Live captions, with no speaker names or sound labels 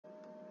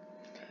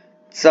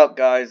What's up,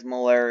 guys?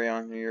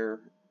 Malarion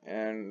here,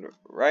 and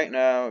right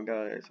now,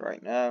 Araz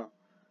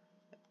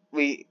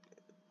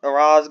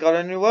got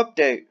a new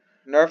update.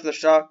 Nerf the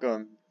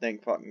shotgun.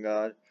 Thank fucking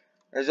god.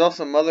 There's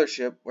also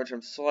Mothership, which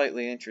I'm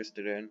slightly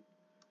interested in,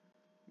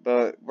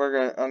 but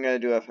I'm gonna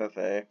do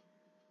FFA.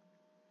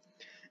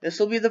 This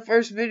will be the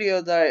first video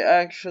that I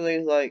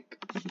actually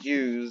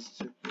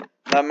used.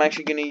 I'm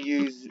actually gonna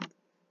use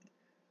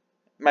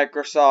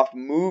Microsoft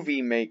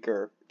Movie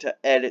Maker to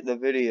edit the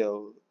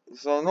video.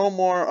 So no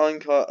more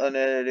uncut,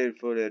 unedited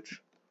footage.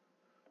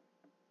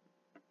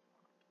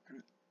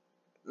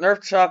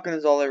 Nerf shotgun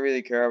is all I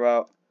really care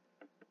about.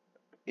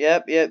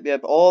 Yep.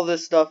 All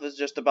this stuff is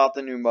just about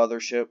the new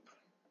Mothership.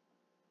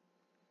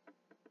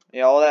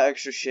 Yeah, all that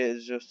extra shit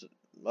is just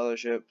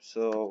Mothership,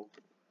 so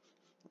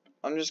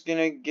I'm just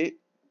gonna get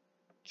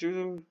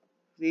to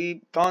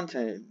the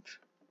content.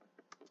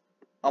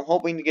 I'm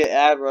hoping to get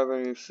ad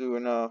revenue soon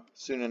enough.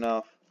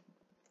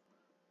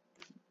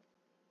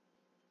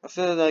 As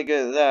soon as I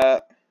get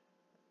that,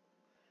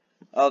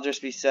 I'll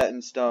just be set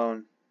in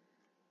stone.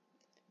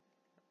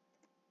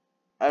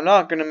 I'm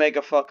not gonna make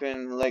a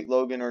fucking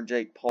Logan or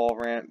Jake Paul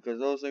rant because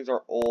those things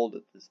are old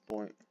at this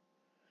point.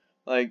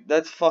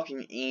 That's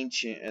fucking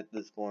ancient at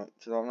this point,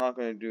 so I'm not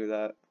gonna do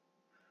that.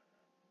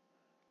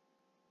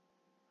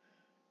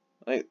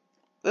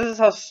 This is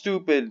how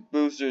stupid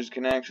boosters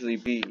can actually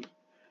be.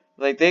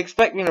 They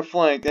expect me to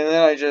flank, and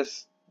then I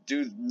just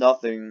do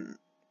nothing.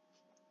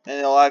 And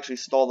it'll actually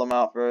stall them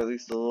out for at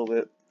least a little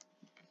bit.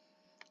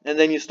 And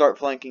then you start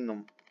flanking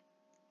them.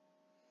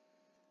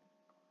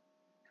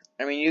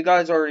 I mean, you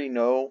guys already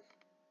know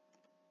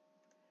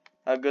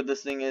how good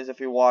this thing is if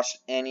you watched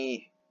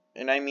any,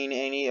 and I mean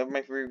any of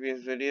my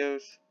previous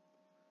videos.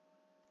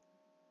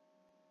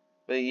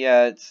 But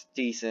yeah, it's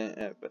decent.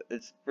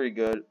 It's pretty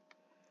good.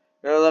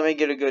 Let me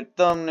get a good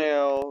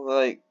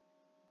thumbnail.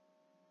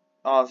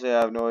 Honestly, I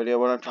have no idea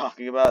what I'm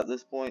talking about at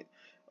this point.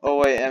 Oh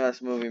wait,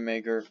 MS Movie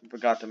Maker.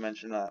 Forgot to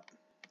mention that.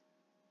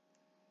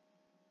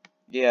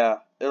 Yeah,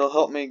 it'll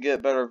help me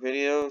get better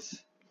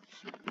videos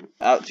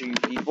out to you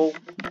people.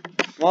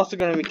 I'm also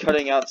going to be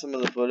cutting out some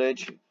of the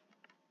footage,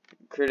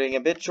 creating a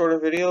bit shorter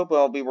video, but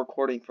I'll be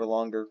recording for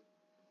longer.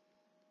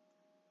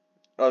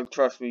 Oh,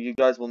 trust me, you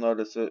guys will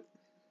notice it.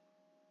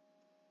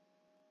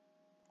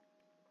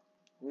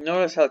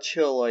 Notice how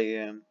chill I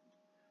am.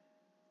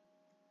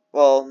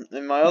 Well,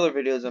 in my other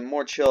videos, I'm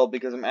more chill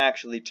because I'm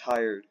actually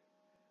tired.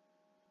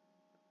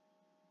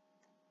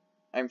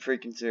 I'm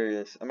freaking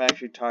serious. I'm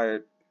actually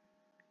tired.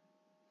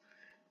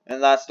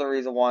 And that's the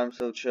reason why I'm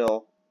so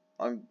chill.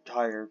 I'm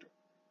tired.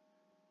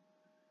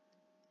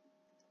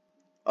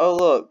 Oh,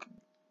 look.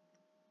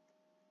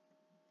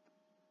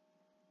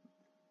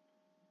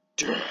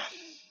 Death.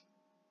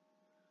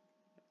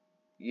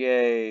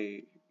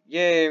 Yay.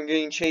 Yay, I'm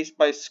getting chased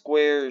by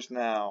squares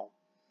now.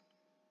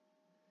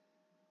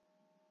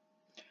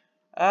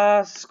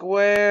 Ah,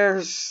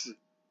 squares!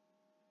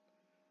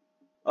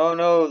 Oh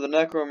no, the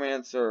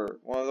Necromancer.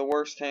 One of the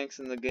worst tanks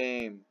in the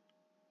game.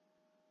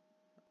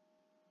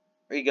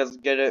 You guys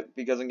get it?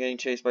 Because I'm getting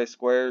chased by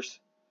squares?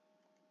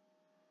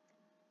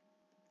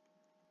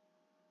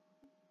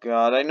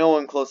 God, I know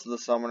I'm close to the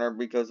Summoner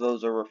because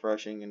those are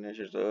refreshing and it's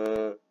just,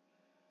 the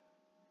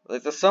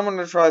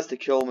Summoner tries to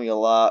kill me a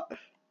lot.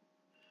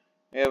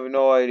 I have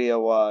no idea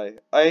why.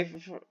 I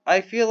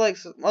feel like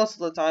most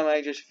of the time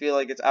I just feel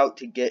like it's out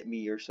to get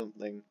me or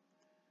something.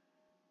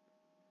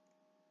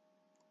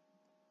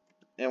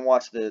 And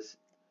watch this.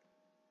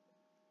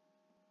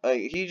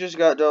 He just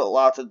got dealt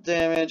lots of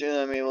damage and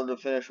I'm able to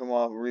finish him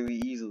off really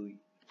easily.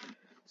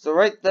 So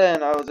right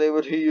then, I was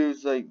able to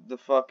use, the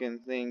fucking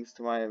things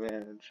to my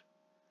advantage.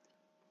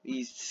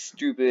 These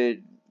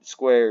stupid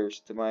squares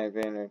to my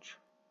advantage.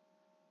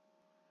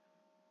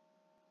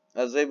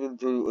 I was able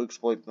to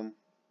exploit them.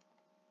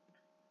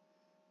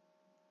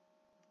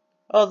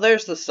 Oh,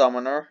 there's the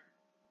Summoner.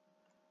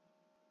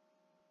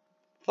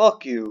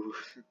 Fuck you.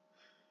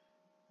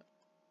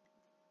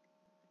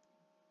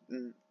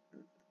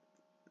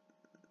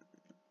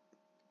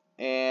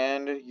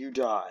 And you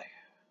die.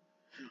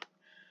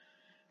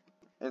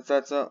 It's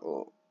that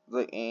simple.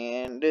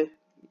 And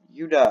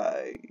you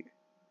die.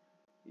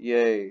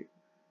 Yay.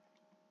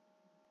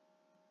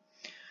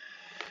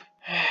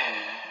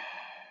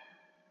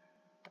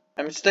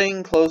 I'm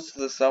staying close to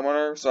the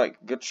Summoner so I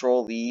can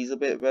control these a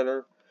bit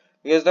better.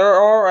 Because there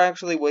are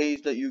actually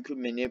ways that you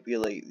can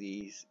manipulate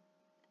these.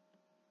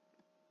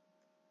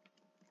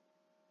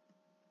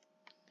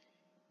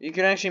 You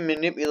can actually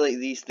manipulate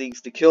these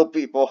things to kill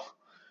people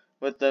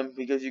with them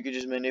because you can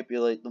just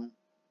manipulate them.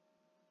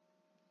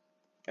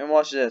 And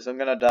watch this, I'm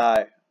gonna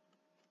die.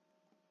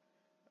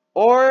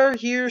 Or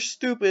you're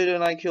stupid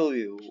and I kill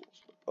you.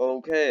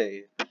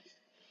 Okay.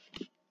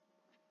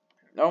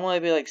 Normally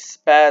I'd be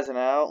spazzing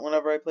out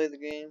whenever I play the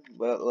game,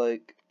 but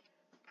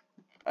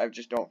I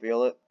just don't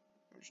feel it.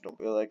 I just don't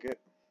feel like it.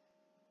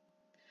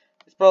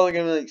 It's probably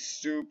gonna be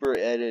super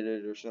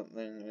edited or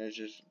something, and it's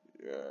just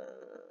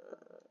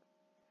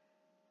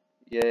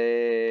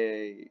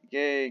yay.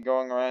 Yay,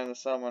 going around the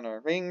Summoner.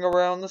 Ring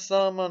around the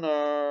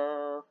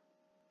Summoner.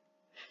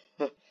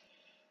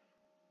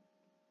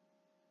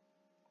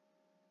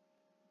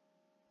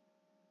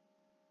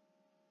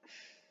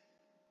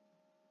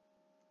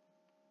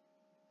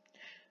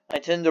 I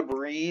tend to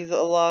breathe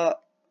a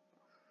lot.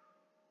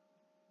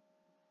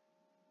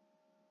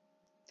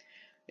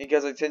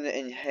 Because I tend to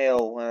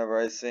inhale whenever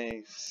I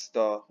say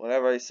stuff.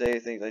 Whenever I say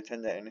things, I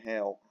tend to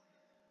inhale.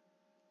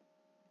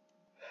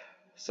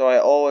 So I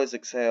always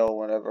exhale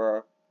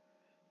whenever...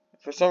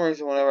 For some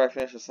reason, whenever I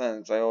finish a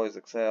sentence, I always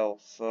exhale,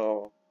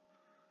 so...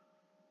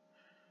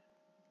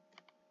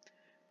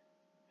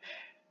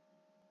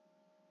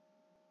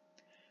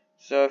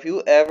 So if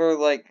you ever,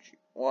 like,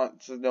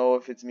 want to know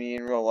if it's me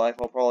in real life,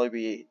 I'll probably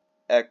be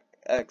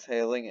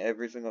exhaling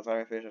every single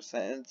time I finish a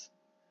sentence.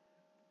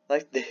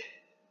 Like this.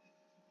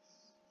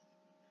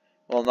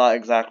 Well, not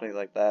exactly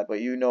like that,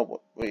 but you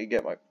know what you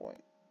get my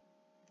point.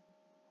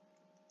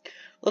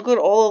 Look at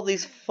all of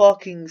these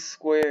fucking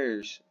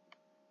squares.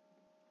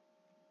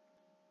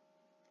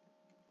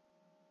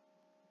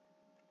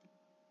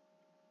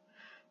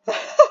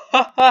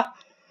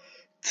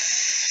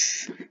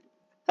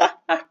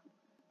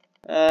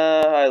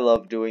 I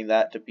love doing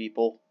that to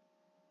people.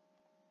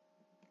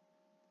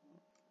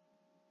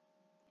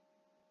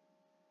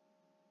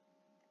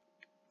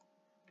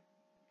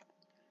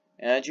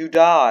 And you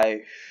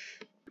die.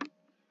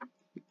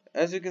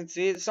 As you can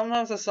see,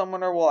 sometimes the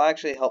summoner will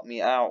actually help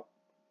me out.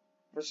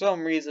 For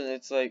some reason,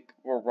 it's like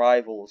we're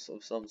rivals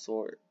of some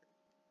sort.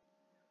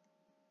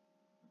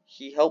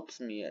 He helps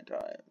me at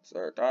times.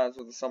 There are times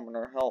where the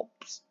summoner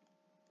helps.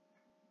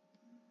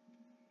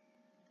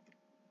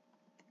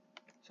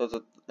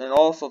 So and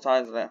also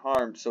times when it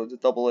harmed, so it's a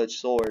double-edged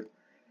sword.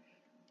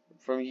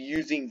 From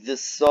using the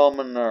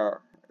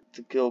summoner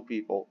to kill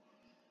people.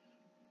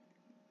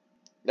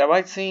 That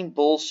might seem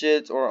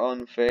bullshit or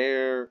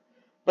unfair,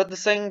 but at the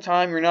same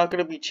time, you're not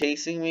gonna be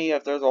chasing me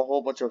if there's a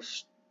whole bunch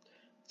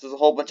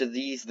of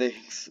these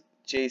things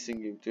chasing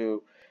you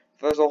too.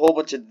 If there's a whole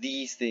bunch of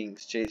these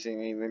things chasing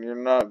me, then you're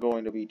not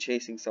going to be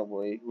chasing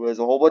somebody who has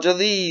a whole bunch of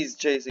these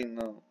chasing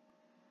them.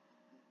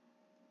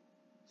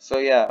 So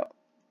yeah,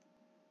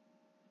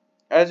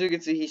 as you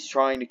can see, he's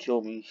trying to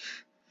kill me.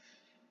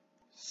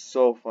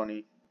 So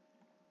funny.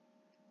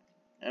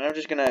 And I'm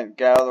just gonna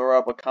gather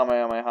up a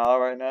Kamehameha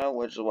right now,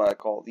 which is what I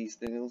call these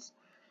things.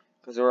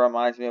 Because it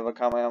reminds me of a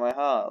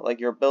Kamehameha. Like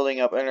you're building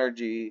up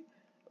energy,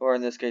 or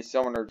in this case,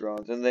 summoner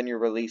drones, and then you're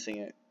releasing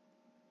it.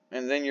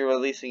 And then you're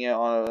releasing it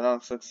on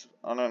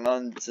an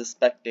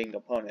unsuspecting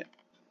opponent.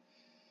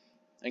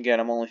 Again,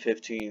 I'm only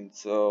 15,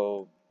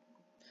 so...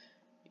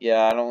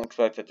 Yeah, I don't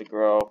expect it to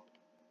grow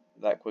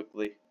that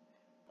quickly.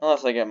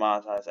 Unless I get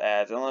monetized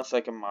ads. Unless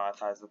I can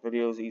monetize the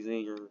videos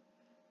easier.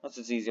 Unless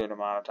it's easier to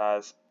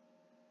monetize.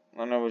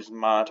 I know we just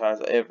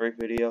monetize every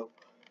video.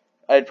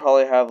 I'd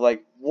probably have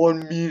like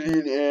 1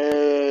 million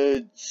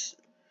ads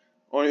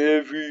on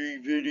every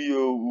video.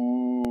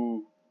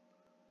 Ooh.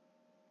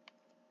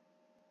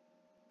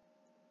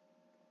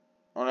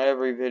 On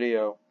every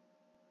video.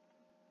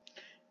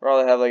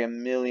 Probably have like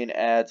 1 million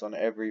ads on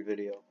every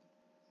video.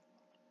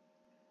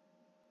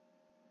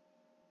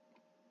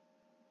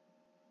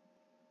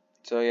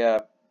 So yeah,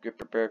 get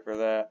prepared for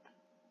that.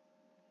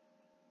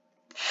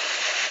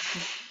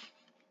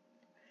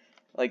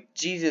 Like,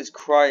 Jesus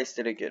Christ,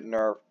 did it get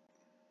nerfed.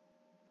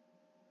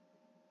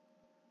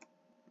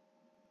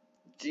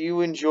 Do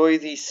you enjoy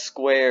these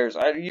squares?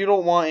 You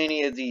don't want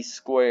any of these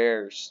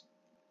squares.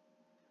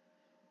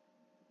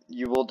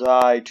 You will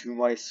die to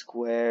my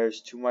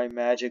squares, to my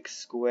magic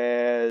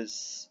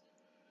squares.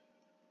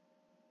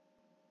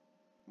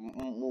 I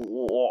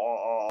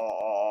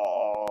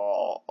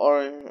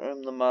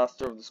am the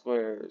master of the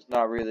squares.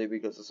 Not really,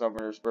 because the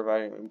summoner is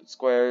providing me with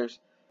squares.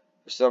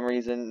 For some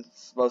reason,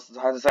 most of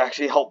the time it's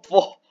actually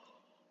helpful.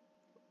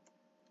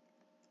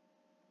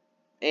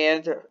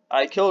 And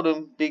I killed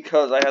him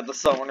because I had the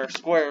summoner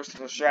squares to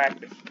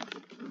distract him.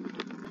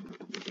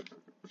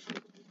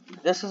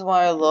 This is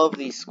why I love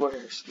these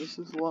squares. This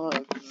is why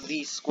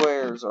these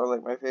squares are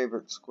like my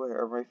favorite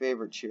square, or my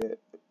favorite shit.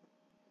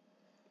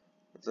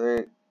 It's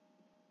like,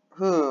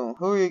 who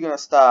are you gonna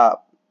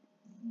stop?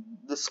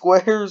 The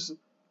squares?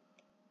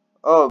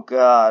 Oh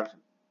god.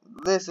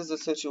 This is a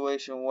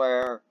situation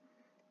where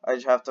I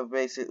just have to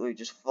basically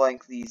just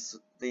flank these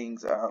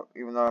things out,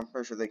 even though I'm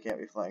pretty sure they can't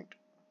be flanked.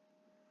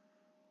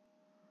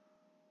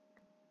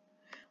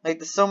 Like,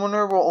 the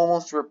summoner will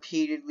almost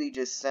repeatedly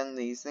just send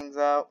these things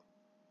out.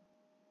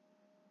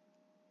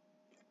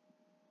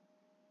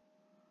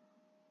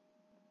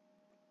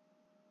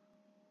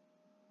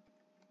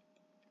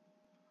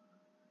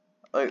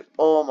 Like,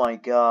 oh my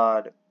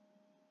god.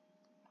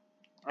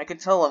 I can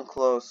tell I'm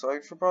close, so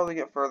I should probably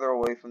get further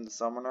away from the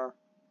summoner.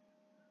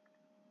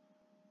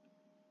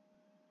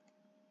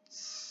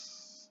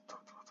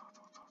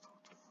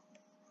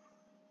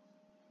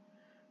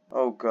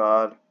 Oh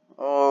god.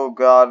 Oh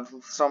god.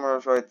 The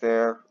summoner's right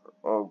there.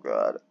 Oh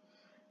god.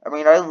 I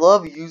mean, I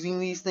love using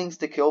these things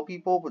to kill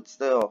people, but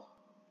still.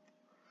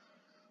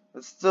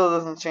 It still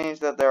doesn't change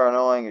that they're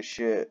annoying as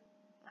shit.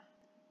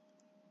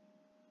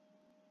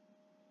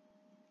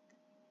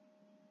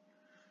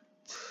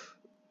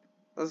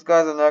 This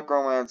guy's a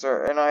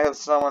necromancer, and I have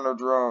summoner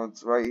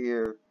drones right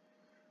here.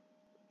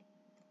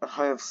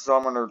 I have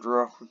summoner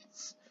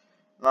drones.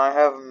 And I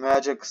have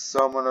magic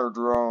summoner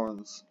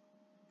drones.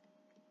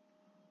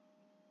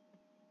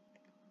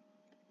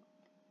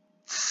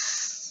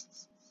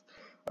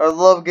 I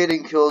love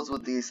getting kills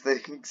with these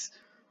things.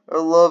 I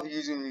love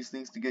using these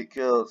things to get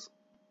kills.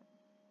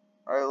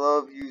 I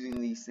love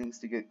using these things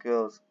to get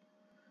kills.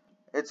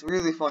 It's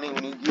really funny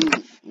when you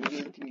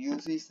can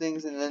use these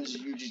things and then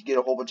you just get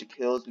a whole bunch of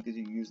kills because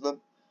you use them.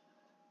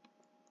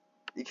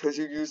 Because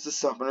you use the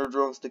summoner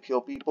drones to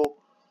kill people.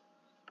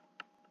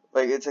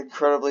 Like, it's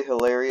incredibly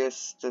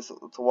hilarious to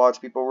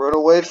watch people run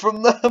away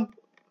from them.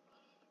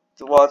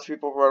 To watch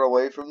people run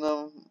away from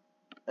them.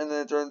 And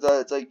then it turns out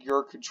it's like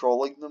you're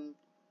controlling them.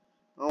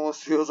 It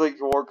almost feels like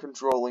you're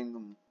controlling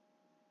them.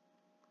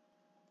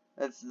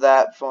 It's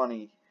that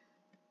funny.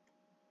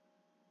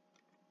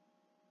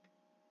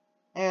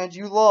 And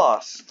you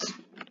lost.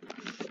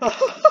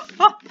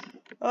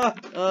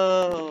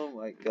 Oh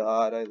my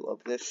god, I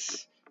love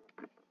this.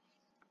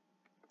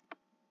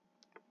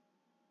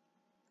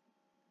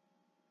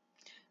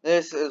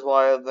 This is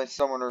why the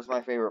summoner is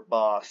my favorite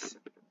boss.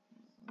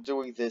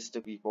 Doing this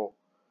to people.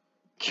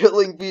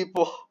 Killing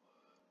people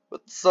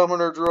with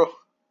summoner drones.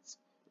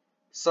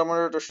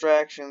 Summoner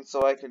distraction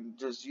so I can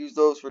just use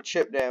those for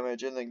chip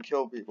damage and then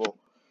kill people.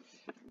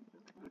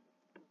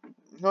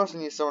 You also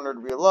need summoner to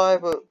be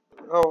alive, but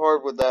how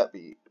hard would that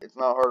be? It's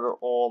not hard at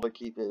all to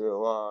keep it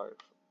alive.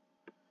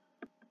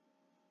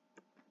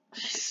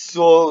 He's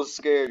so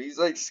scared. He's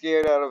like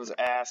scared out of his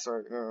ass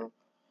right now.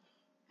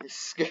 He's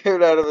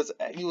scared out of his.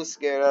 He was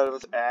scared out of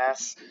his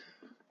ass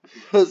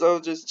because I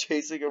was just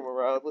chasing him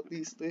around with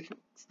these things.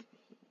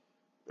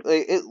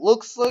 Like, it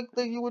looks like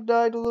that you would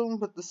die to them,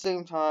 but at the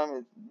same time,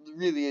 it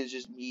really is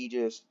just me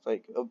just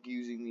like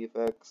abusing the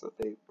effects that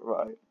they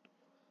provide.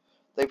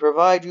 They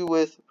provide you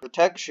with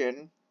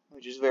protection,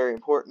 which is very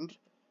important.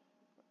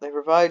 They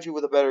provide you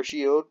with a better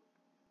shield.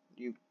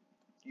 You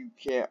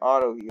can't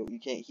auto heal. You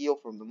can't heal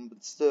from them,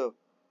 but still,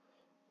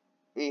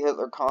 because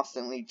they're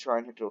constantly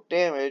trying to deal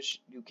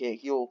damage, you can't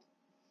heal.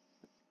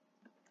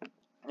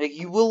 Like,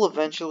 you will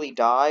eventually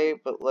die,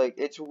 but like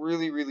it's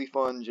really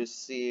fun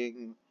just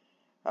seeing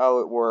how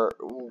it works,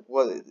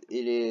 what it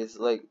is,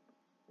 like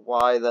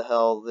why the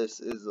hell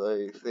this is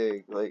a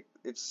thing. Like,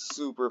 it's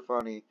super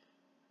funny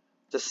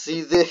to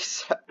see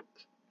this,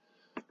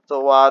 to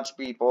watch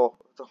people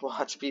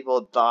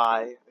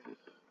die,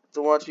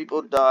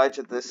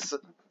 to this.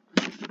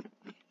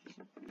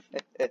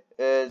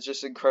 It's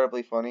just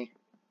incredibly funny.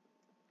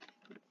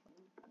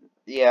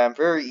 Yeah, I'm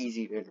very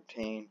easy to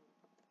entertain.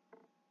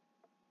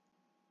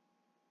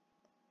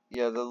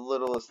 Yeah, the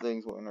littlest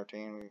things will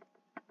entertain me.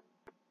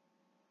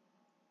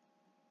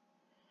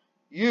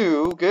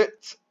 You get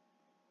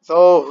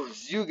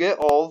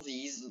all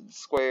these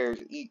squares.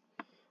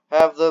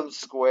 Have them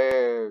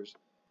squares.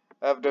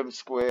 Have them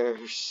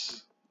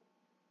squares.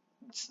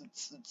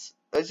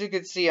 As you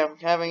can see, I'm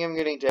having him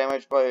getting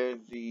damaged by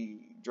the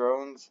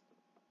drones,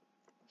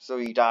 so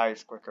he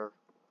dies quicker.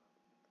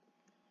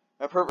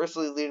 I'm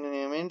purposely leading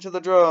him into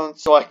the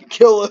drones so I can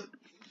kill him.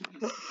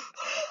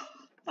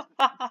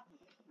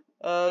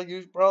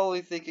 You're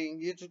probably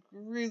thinking, it's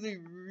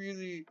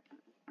really,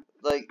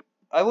 like,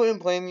 I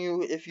wouldn't blame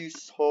you if you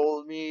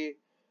told me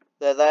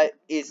that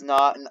is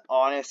not an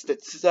honest, that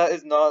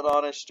is not an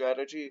honest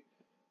strategy,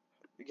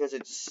 because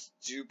it's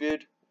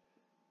stupid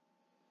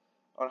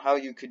on how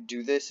you could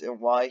do this and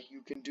why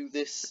you can do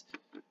this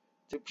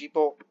to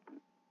people.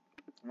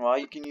 Why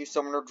you can use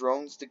summoner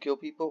drones to kill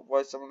people,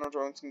 why summoner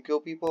drones can kill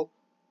people.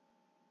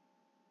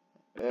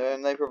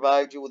 And they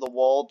provide you with a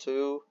wall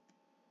too.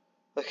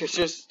 Like, it's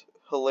just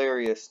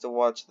hilarious to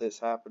watch this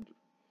happen.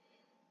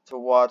 To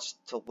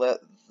let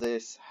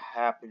this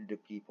happen to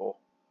people.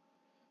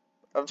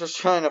 I'm just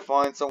trying to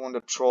find someone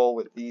to troll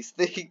with these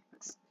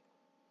things.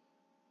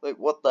 Like,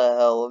 what the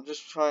hell? I'm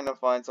just trying to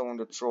find someone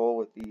to troll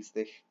with these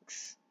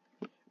things.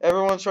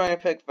 Everyone's trying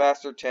to pick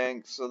faster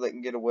tanks so they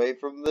can get away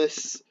from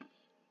this.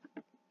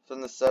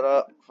 From the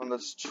setup. From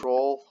this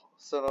troll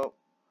setup.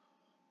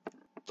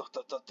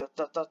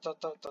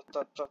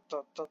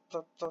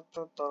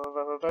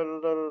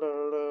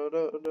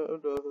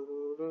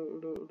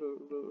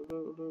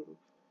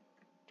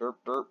 Derp,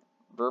 derp,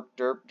 derp,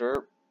 derp,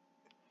 derp.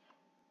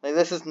 Like,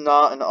 this is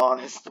not an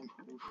honest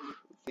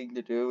thing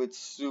to do. It's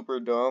super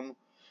dumb.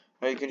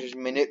 Now you can just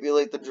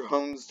manipulate the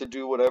drones to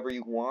do whatever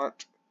you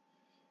want.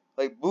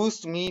 Like,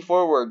 boost me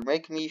forward,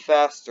 make me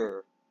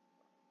faster.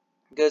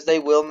 Because they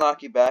will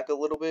knock you back a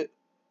little bit.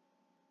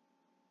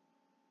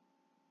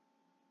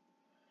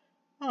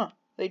 Huh,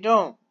 they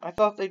don't. I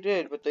thought they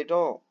did, but they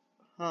don't.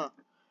 Huh.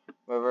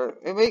 Whatever.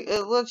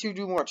 It lets you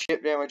do more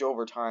chip damage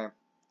over time.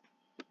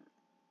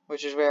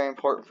 Which is very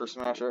important for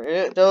Smasher.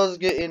 It does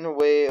get in the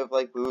way of,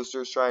 like,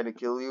 boosters trying to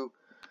kill you.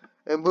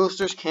 And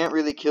boosters can't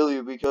really kill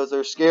you because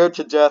they're scared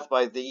to death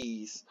by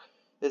these.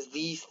 It's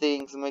these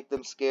things make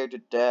them scared to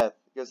death.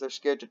 Because they're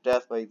scared to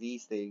death by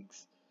these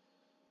things.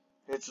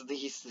 It's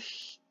these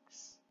things.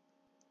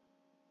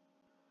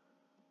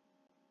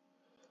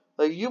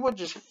 Like, you would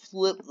just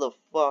flip the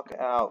fuck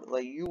out.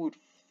 Like, you would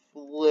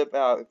flip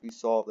out if you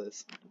saw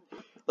this.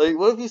 Like,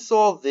 what if you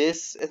saw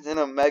this, and then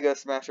a Mega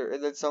Smasher,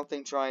 and then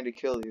something trying to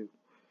kill you?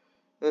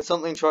 And then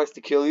something tries to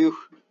kill you,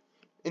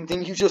 and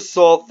then you just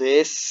saw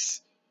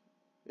this?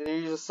 And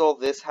then you just saw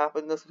this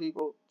happen to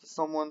people? To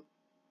someone?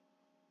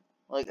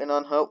 Like, an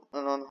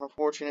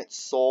unfortunate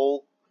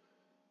soul?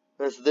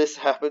 Has this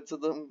happened to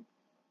them?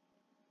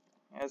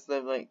 As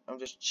them, like, I'm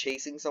just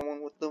chasing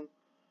someone with them?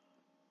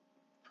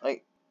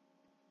 Like,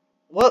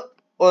 what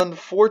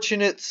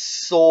unfortunate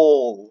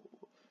soul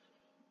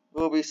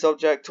will be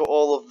subject to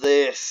all of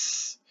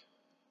this?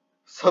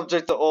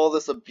 Subject to all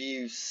this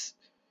abuse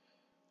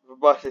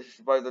by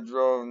the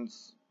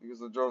drones, because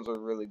the drones are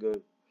really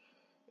good.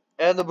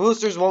 And the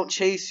boosters won't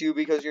chase you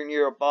because you're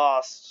near a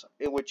boss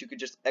in which you could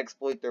just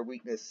exploit their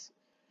weakness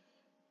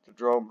to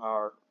drone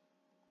power.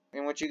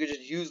 In which you could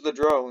just use the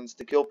drones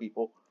to kill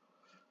people.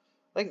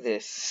 Like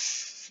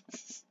this.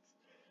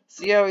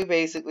 See how we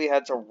basically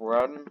had to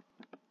run?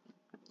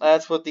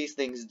 That's what these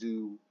things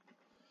do.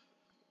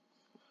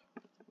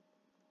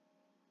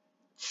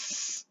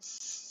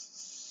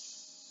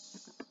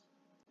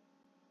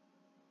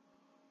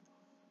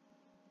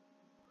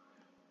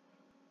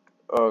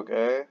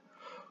 Okay.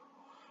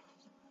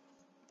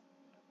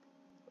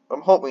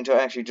 I'm hoping to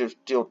actually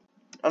just deal.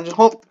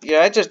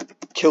 Yeah, I just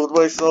killed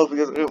myself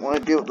because I didn't want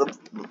to deal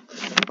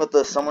with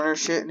the summoner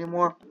shit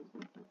anymore.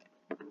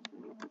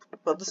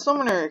 But the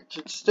summoner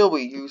could still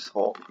be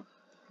useful.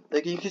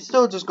 Like, you could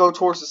still just go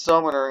towards the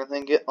summoner and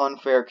then get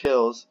unfair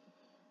kills.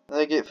 And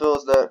they get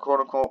kills that,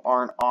 quote-unquote,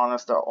 aren't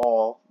honest at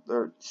all.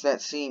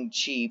 That seem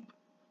cheap.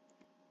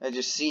 They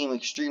just seem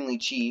extremely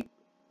cheap.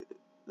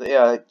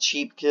 Yeah,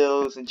 cheap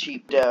kills and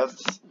cheap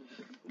deaths.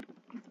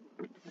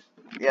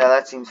 Yeah,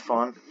 that seems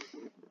fun.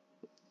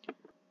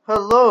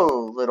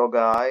 Hello, little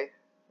guy.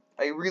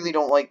 I really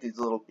don't like these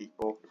little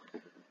people.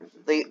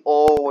 They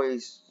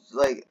always,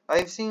 like,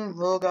 I've seen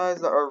little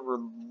guys that are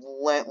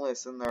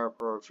relentless in their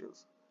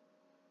approaches.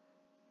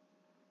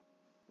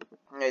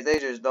 Hey, they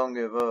just don't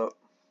give up.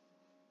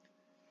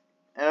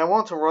 And I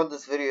want to run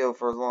this video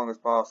for as long as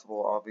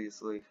possible,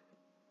 obviously.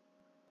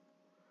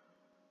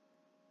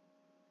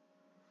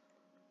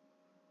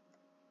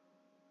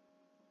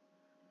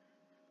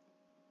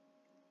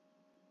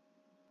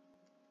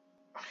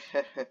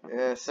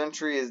 Yeah,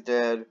 Sentry is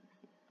dead.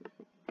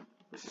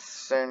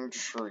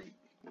 Sentry.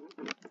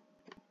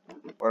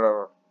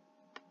 Whatever.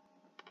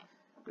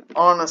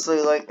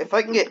 Honestly, like, if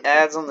I can get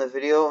ads on the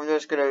video, I'm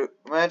just gonna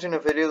imagine a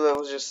video that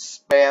was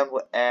just spammed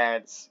with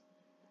ads.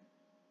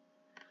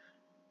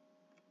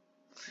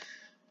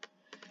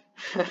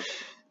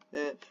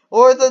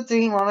 Or the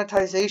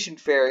demonetization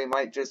fairy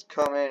might just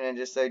come in and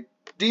just say,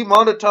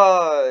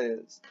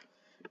 demonetized!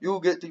 You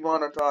get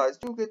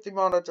demonetized, you get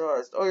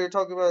demonetized. Oh, you're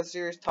talking about a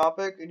serious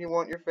topic and you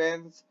want your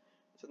fans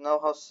to know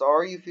how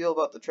sorry you feel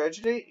about the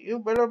tragedy? You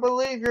better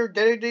believe you're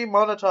getting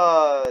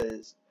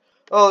demonetized.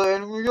 Oh,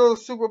 and you're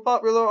super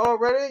popular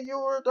already? You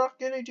are not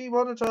getting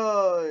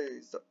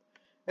demonetized.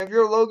 If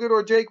you're Logan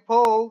or Jake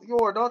Paul, you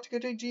are not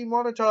getting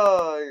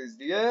demonetized.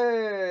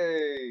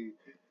 Yay!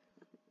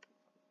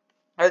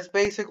 That's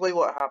basically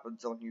what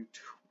happens on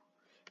YouTube.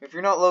 If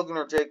you're not Logan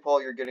or Jake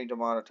Paul, you're getting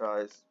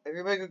demonetized. If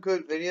you make a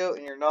good video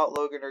and you're not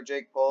Logan or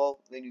Jake Paul,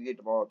 then you get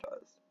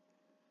demonetized.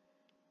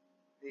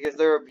 Because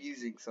they're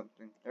abusing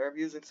something. They're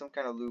abusing some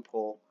kind of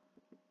loophole.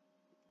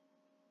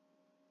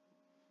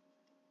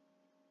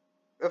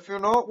 If you're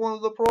not one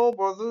of the Pro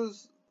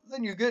Brothers,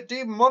 then you get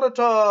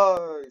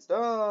demonetized.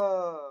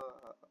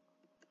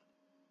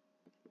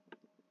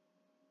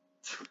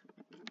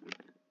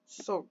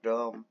 So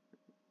dumb.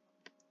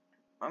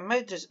 I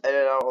might just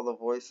edit out all the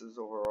voices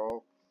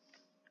overall.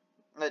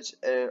 I might just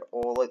edit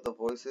all like the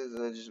voices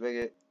and then just make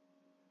it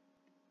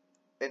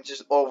and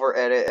just over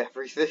edit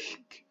everything.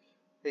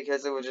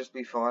 Because it would just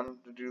be fun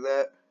to do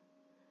that.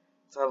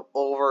 To have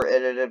over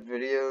edited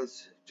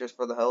videos just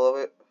for the hell of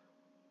it.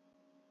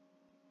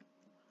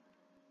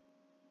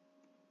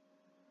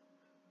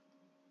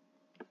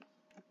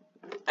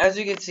 As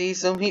you can see,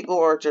 some people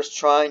are just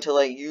trying to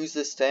like use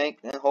this tank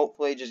and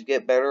hopefully just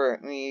get better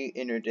at me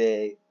in a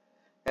day.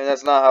 And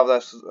that's not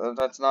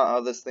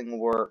how this thing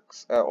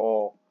works at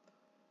all.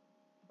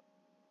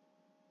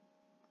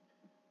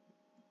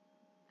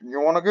 You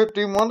wanna get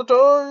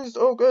demonetized?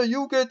 Okay,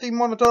 you get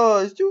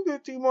demonetized. You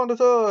get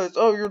demonetized.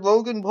 Oh, you're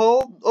Logan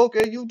Paul?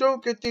 Okay, you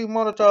don't get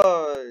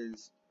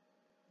demonetized.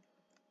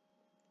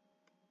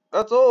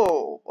 That's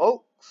all,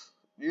 folks.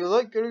 You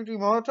like getting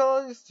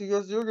demonetized?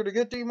 Because you're gonna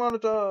get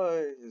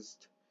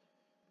demonetized.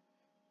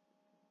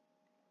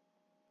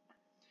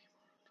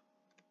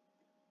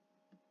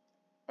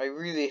 I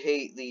really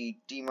hate the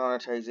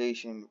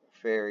demonetization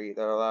fairy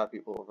that a lot of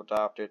people have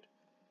adopted.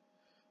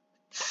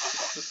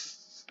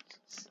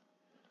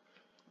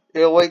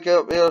 It'll wake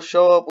up, it'll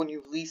show up when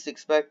you least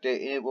expect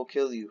it, and it will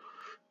kill you.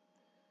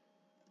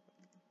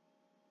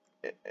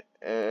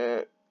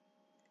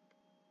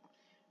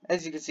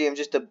 As you can see, I'm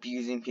just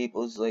abusing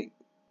people's, like,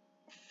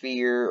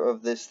 fear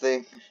of this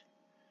thing.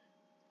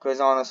 Because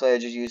honestly, I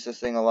just use this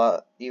thing a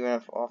lot, even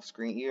if off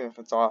screen, even if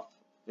it's off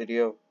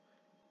video.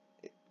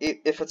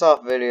 If it's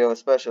off video,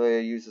 especially, I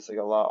use this like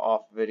a lot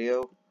off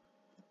video.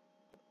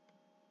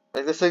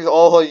 Like, this thing's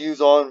all I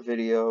use on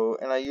video,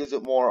 and I use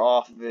it more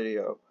off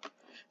video.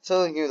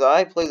 Telling you that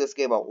I play this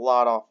game a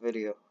lot off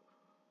video.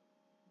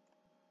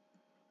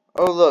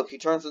 Oh look, he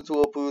turns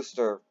into a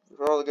booster. He's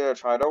probably gonna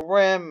try to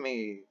ram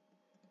me.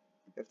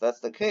 If that's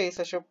the case,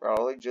 I should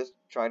probably just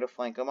try to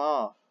flank him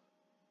off.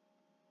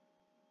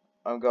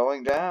 I'm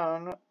going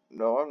down.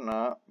 No, I'm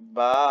not.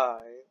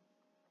 Bye.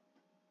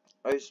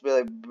 I used to be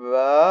like,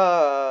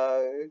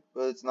 bye.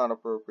 But it's not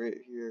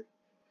appropriate here.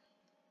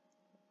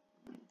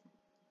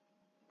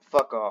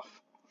 Fuck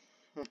off.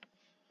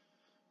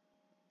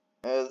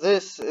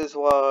 This is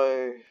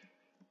why...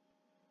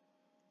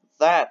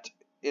 That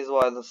is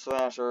why the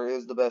Smasher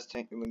is the best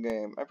tank in the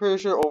game. I'm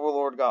pretty sure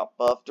Overlord got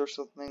buffed or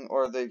something,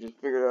 or they just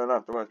figured out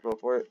not to much build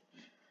for it.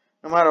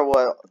 No matter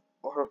what,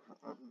 or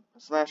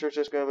Smasher's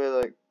just gonna be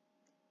like,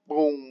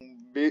 boom,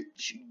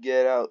 bitch,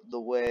 get out the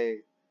way.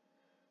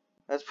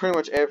 That's pretty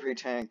much every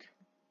tank.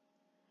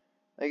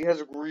 Like, it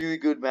has really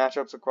good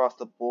matchups across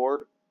the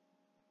board.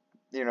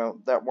 You know,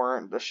 that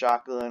weren't the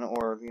shotgun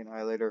or the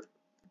Annihilator.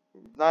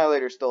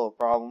 Annihilator's still a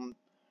problem.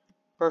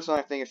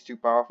 Personally, I think it's too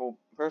powerful.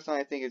 Personally,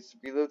 I think its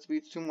reload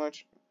speed's too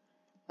much.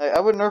 I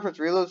would nerf its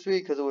reload speed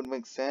because it would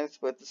make sense,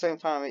 but at the same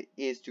time, it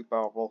is too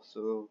powerful.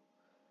 So,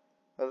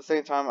 at the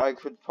same time, I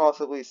could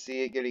possibly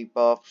see it getting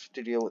buffed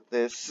to deal with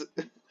this.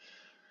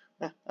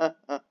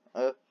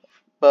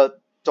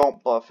 But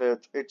don't buff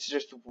it. It's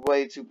just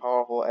way too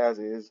powerful as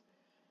is.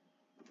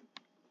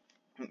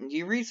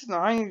 The reason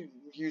I'm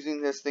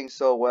using this thing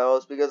so well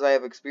is because I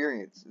have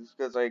experience. It's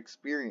because I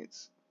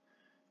experience.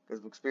 Because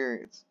of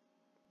experience.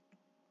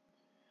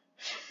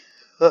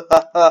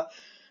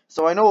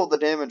 So I know what the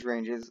damage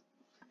range is.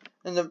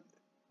 And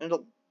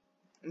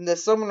the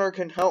summoner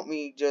can help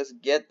me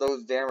just get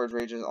those damage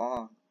ranges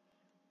on.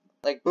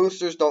 Like,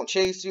 boosters don't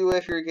chase you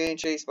if you're getting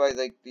chased by,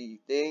 like, the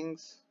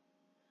things.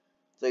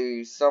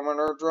 The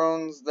summoner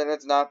drones, then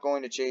it's not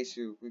going to chase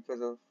you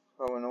because of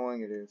how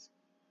annoying it is.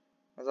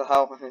 Because of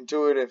how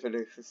unintuitive it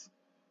is.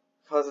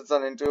 Because it's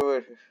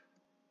unintuitive.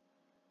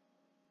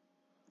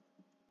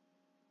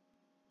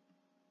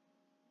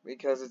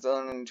 Because it's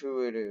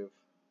unintuitive.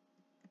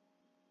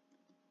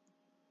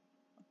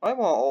 I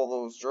want all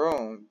those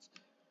drones.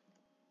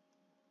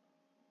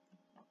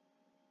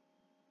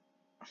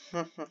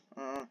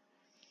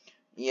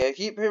 Yeah,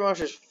 he pretty much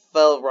just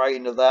fell right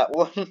into that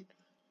one.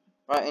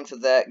 Right into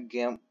that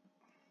Gimp.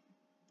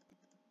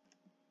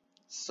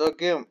 So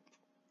Gimp,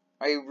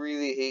 I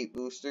really hate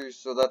boosters,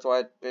 so that's why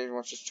I pretty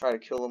much just try to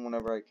kill them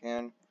whenever I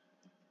can.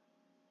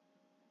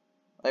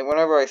 Like,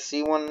 whenever I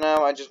see one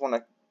now, I just want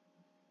to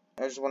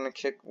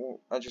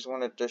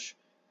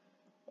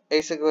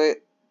basically,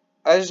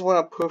 I just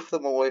want to poof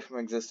them away from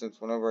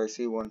existence whenever I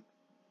see one.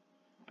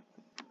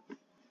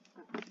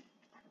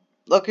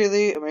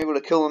 Luckily, I'm able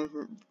to kill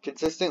them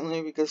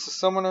consistently because the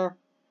summoner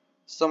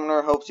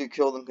helps you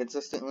kill them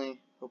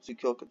consistently,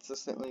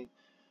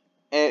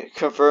 and it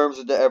confirms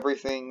into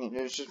everything, and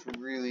it's just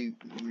really,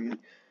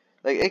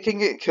 like, it can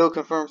get kill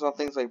confirms on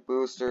things like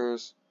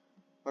boosters,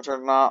 which are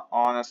not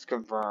honest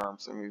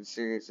confirms. I mean,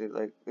 seriously,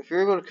 like, if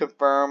you're able to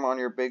confirm on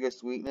your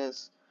biggest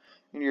weakness,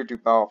 then you're too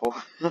powerful.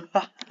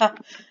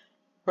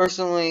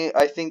 Personally,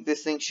 I think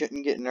this thing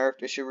shouldn't get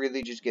nerfed. It should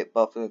really just get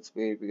buffed in its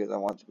speed because I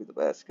want it to be the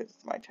best because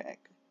it's my tank.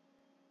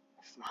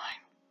 It's mine.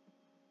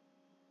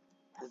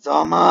 It's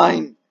all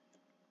mine.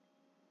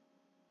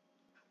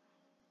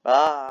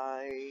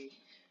 Bye.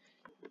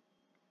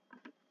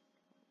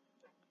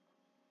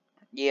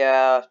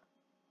 Yeah,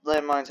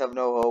 landmines have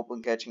no hope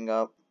when catching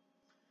up.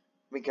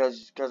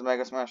 Because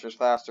Mega Smasher's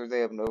faster, they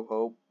have no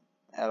hope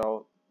at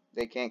all.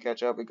 They can't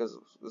catch up because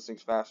this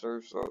thing's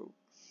faster, so...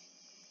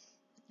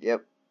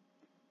 Yep.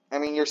 I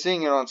mean, you're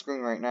seeing it on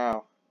screen right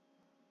now.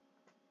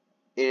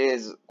 It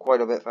is quite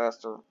a bit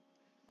faster.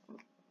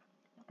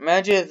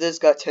 Imagine if this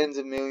got tens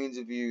of millions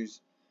of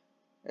views.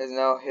 It is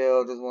now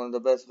hailed as one of the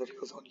best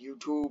videos on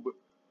YouTube.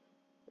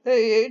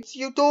 Hey, it's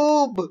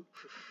YouTube!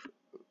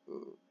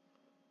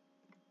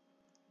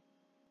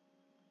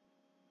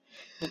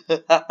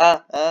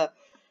 I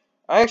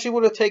actually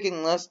would have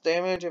taken less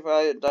damage if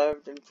I had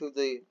dived into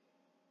the...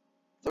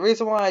 The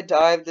reason why I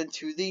dived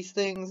into these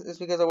things is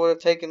because I would have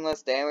taken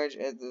less damage,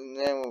 and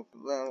then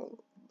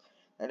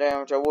the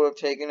damage I would have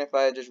taken if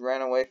I had just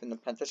ran away from the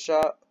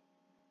Pentashot.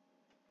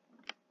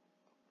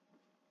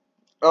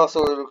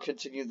 Also, it'll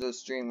continue the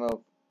stream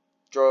of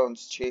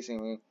drones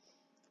chasing me.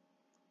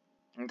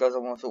 Because I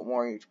want to put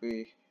more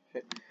HP.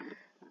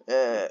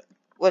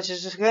 Which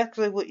is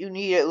exactly what you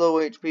need at low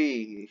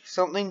HP.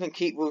 Something to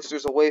keep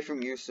boosters away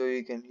from you so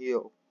you can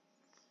heal.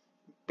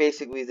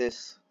 Basically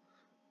this.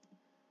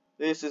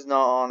 This is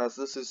not honest.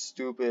 This is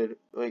stupid.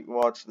 Like,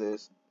 watch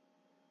this.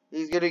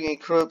 He's getting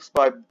eclipsed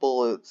by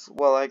bullets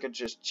while I could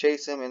just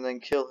chase him and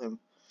then kill him.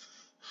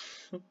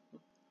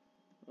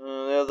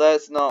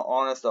 That's not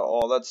honest at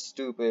all. That's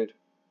stupid.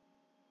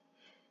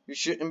 You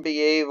shouldn't be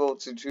able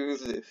to do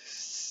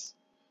this.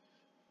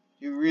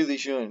 You really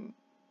shouldn't.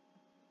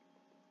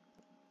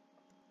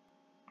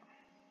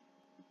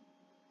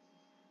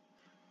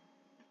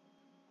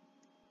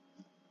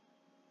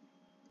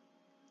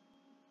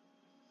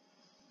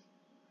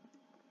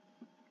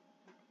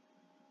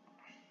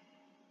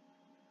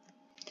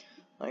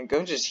 Like,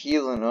 I'm just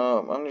healing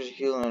up. I'm just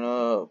healing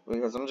up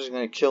because I'm just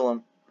gonna kill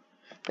them.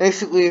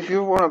 Basically, if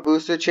you want a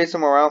booster, chase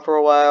them around for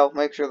a while.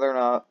 Make sure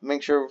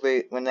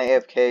when they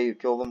AFK, you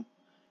kill them.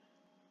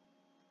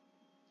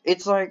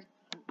 It's like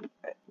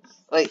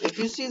if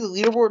you see the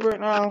leaderboard right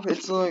now,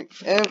 it's like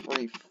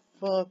every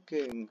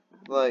fucking,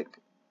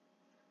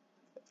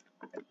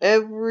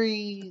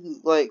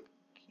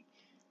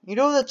 you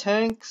know the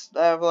tanks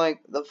that have,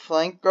 the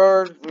flank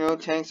guard? You know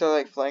tanks that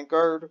are, flank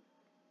guard?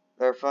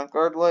 They're flank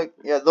guard,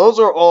 yeah, those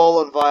are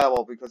all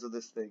unviable because of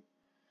this thing.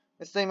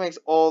 This thing makes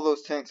all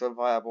those tanks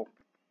unviable.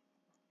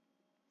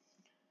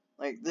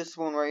 Like this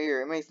one right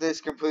here, it makes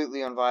this completely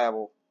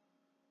unviable.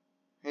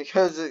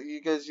 Because you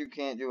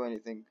can't do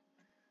anything.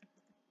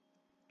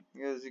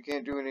 Because you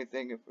can't do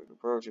anything if it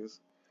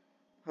approaches.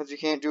 Because you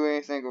can't do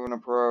anything with an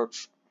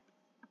approach.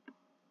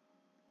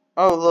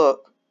 Oh,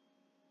 look.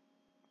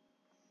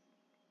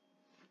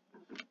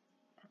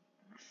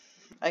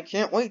 I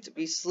can't wait to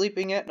be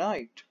sleeping at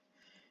night.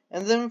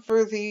 And then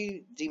for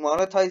the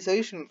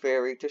demonetization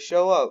fairy to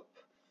show up.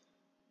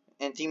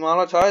 And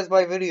demonetize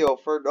my video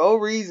for no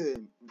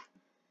reason.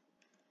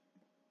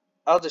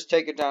 I'll just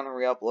take it down and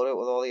re-upload it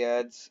with all the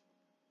ads.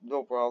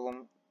 No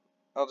problem.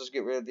 I'll just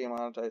get rid of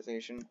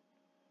demonetization.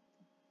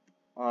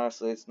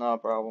 Honestly, it's not a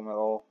problem at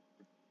all.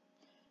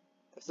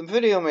 If the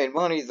video made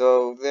money,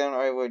 though, then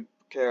I would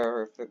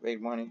care if it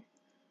made money.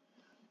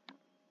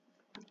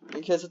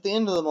 Because at the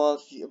end of the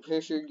month, I'm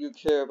pretty sure you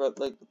care about,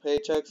 the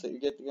paychecks that you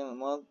get at the end of the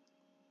month.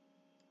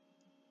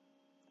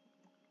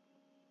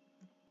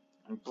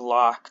 I'm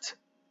blocked.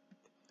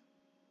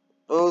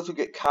 Those who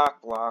get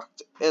cock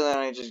blocked. And then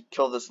I just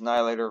kill this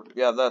annihilator.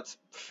 Yeah, that's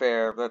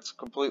fair. That's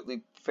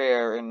completely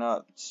fair and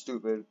not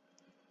stupid.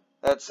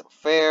 That's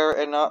fair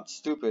and not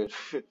stupid.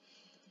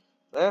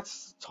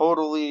 That's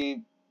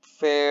totally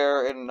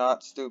fair and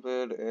not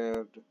stupid,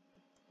 and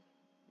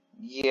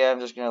yeah, I'm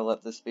just gonna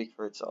let this speak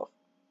for itself.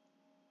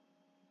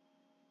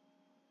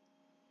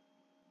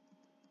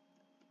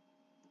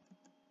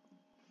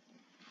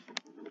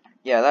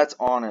 Yeah, that's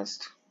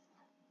honest.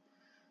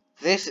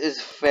 This is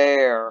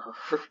fair.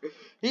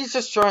 He's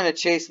just trying to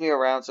chase me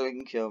around so he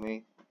can kill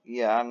me.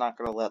 Yeah, I'm not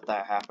gonna let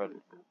that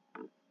happen.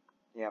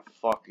 Yeah,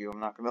 fuck you, I'm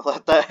not gonna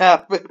let that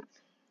happen.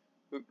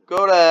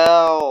 Go to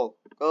hell.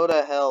 Go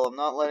to hell. I'm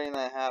not letting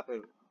that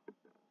happen.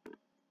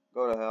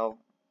 Go to hell.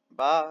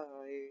 Bye.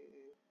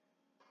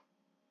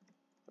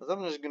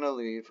 I'm just gonna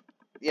leave.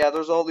 Yeah,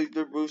 there's all these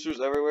boosters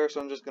everywhere,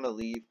 so I'm just gonna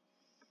leave.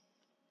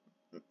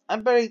 I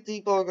bet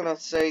people are gonna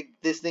say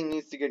this thing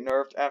needs to get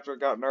nerfed after it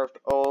got nerfed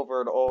over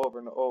and over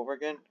and over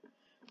again.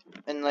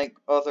 And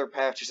other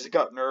patches it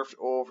got nerfed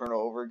over and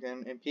over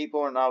again. And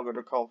people are now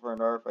gonna call for a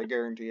nerf, I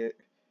guarantee it.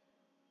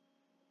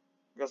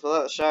 Because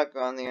without a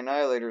shotgun, the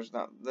Annihilator's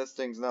not, this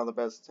thing's now the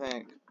best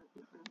tank.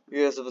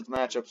 Because of its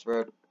matchup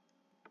spread.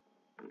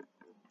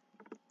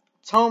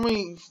 Tell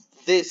me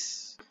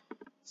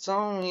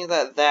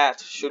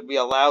that should be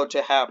allowed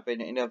to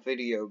happen in a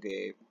video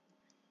game.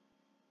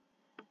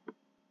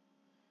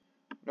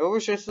 No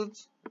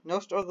resistance, no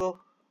struggle.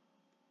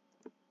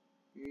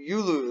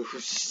 You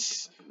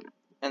lose.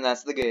 And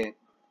that's the game.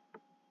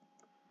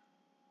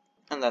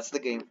 And that's the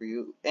game for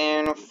you.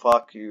 And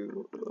fuck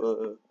you.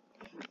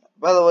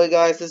 By the way,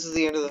 guys, this is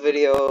the end of the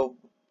video.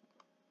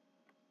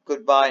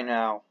 Goodbye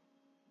now.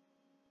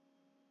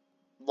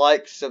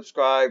 Like,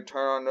 subscribe,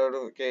 turn on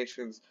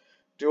notifications.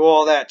 Do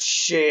all that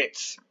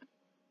shit.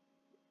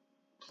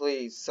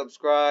 Please,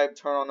 subscribe,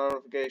 turn on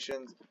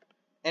notifications.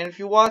 And if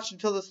you watched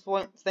until this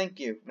point, thank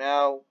you.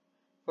 Now,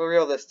 for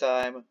real this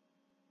time.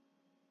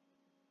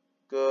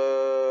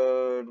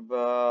 Goodbye.